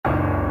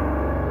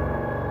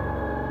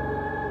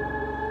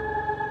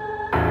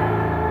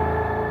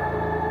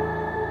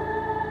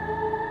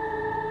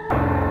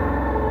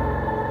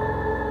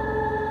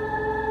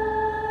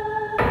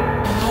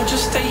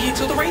stay here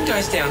till the rain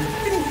dies down.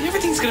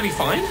 Everything's gonna be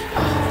fine.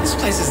 This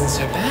place isn't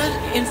so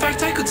bad. In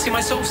fact, I could see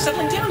myself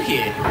settling down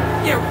here.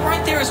 Yeah,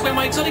 right there is where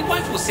my exotic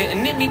wife will sit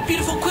and knit me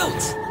beautiful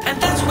quilts.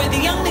 And that's where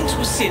the younglings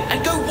will sit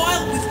and go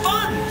wild with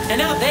fun.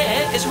 And out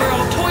there is where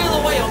I'll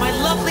toil away on my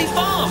lovely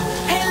farm.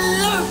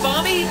 Hello,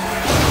 farmy!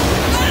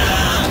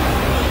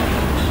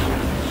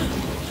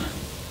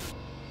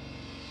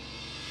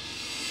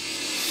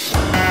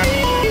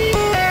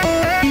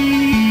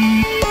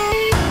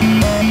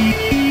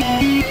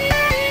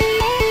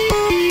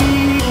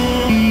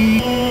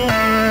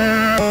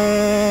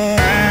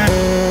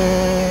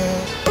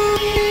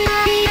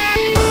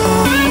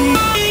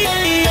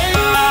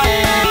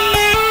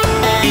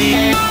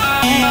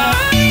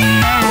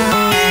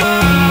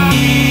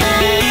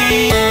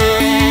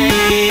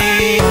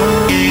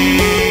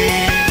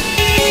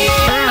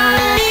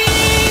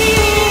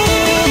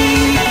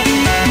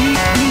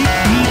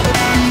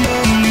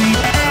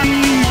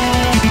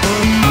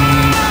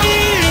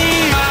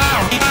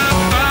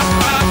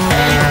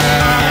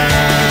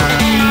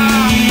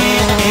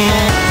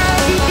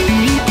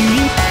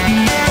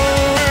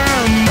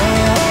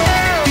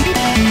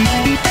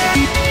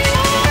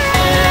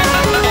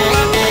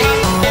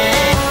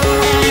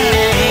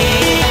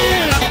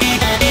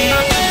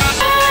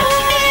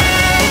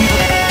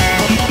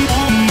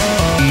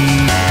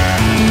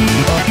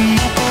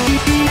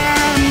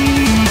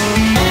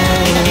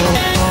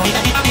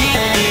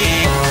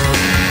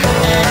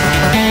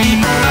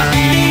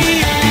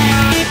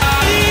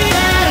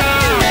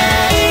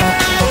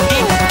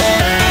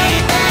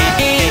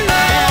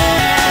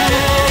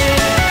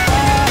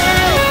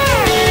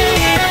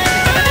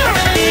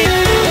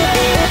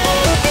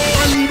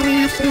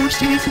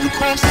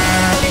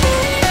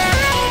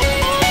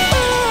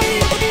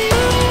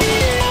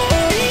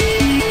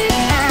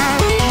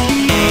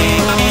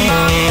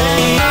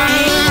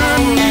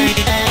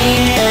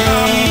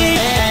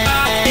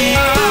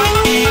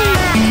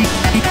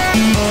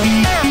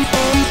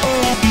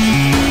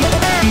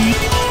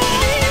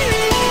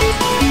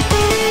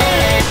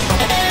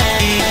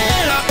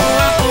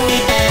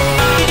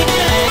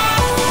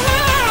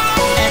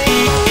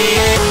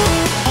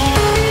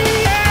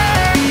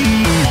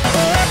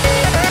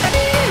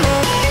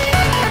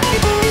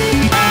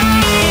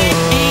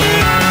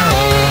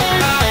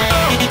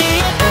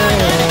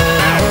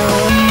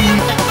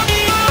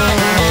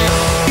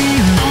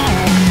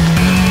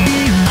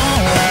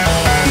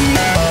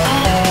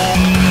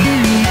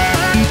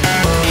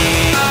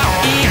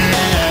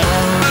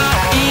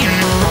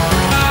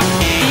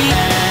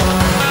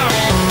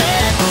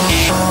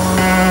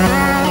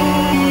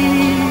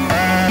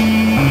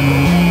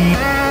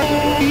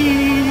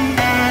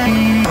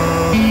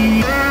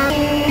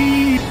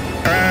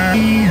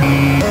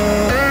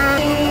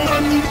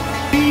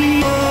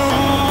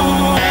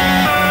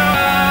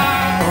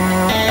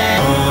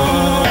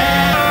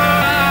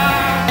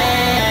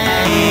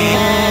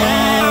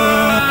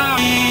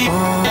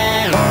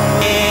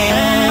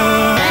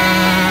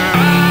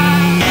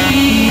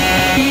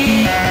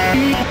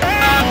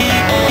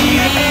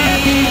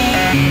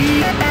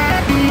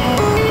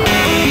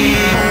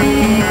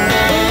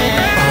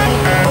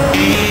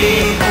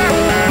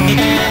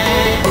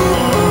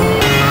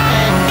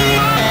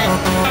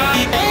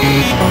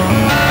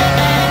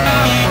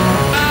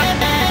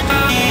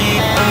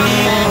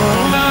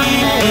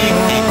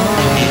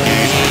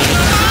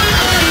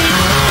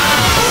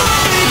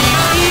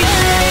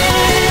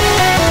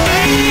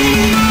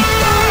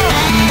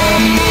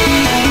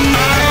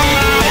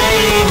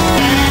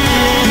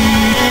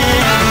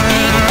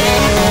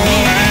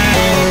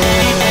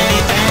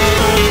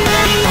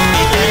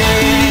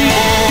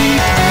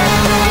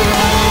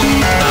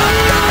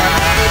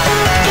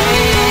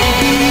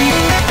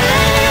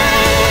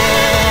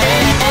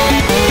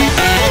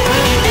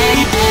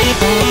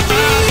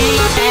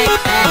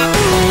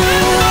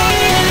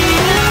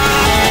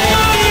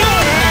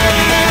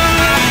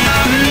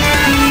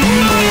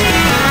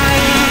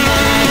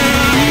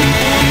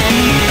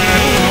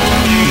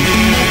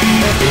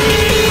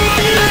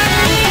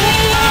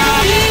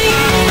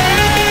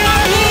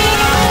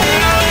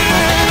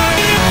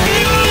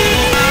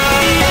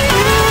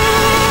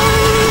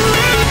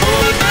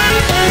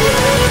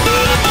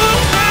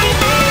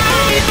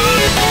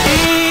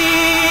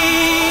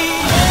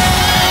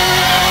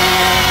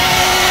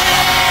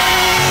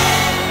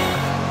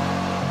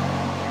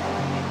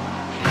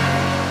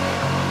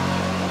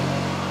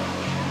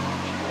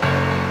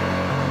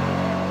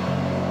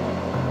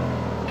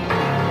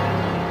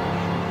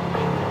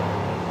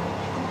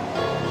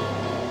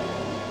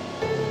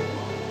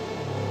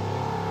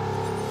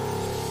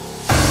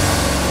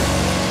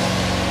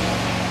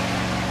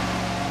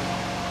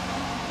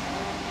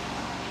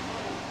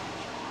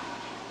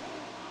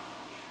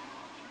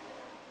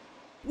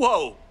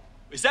 Whoa,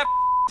 is that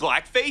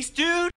blackface, dude?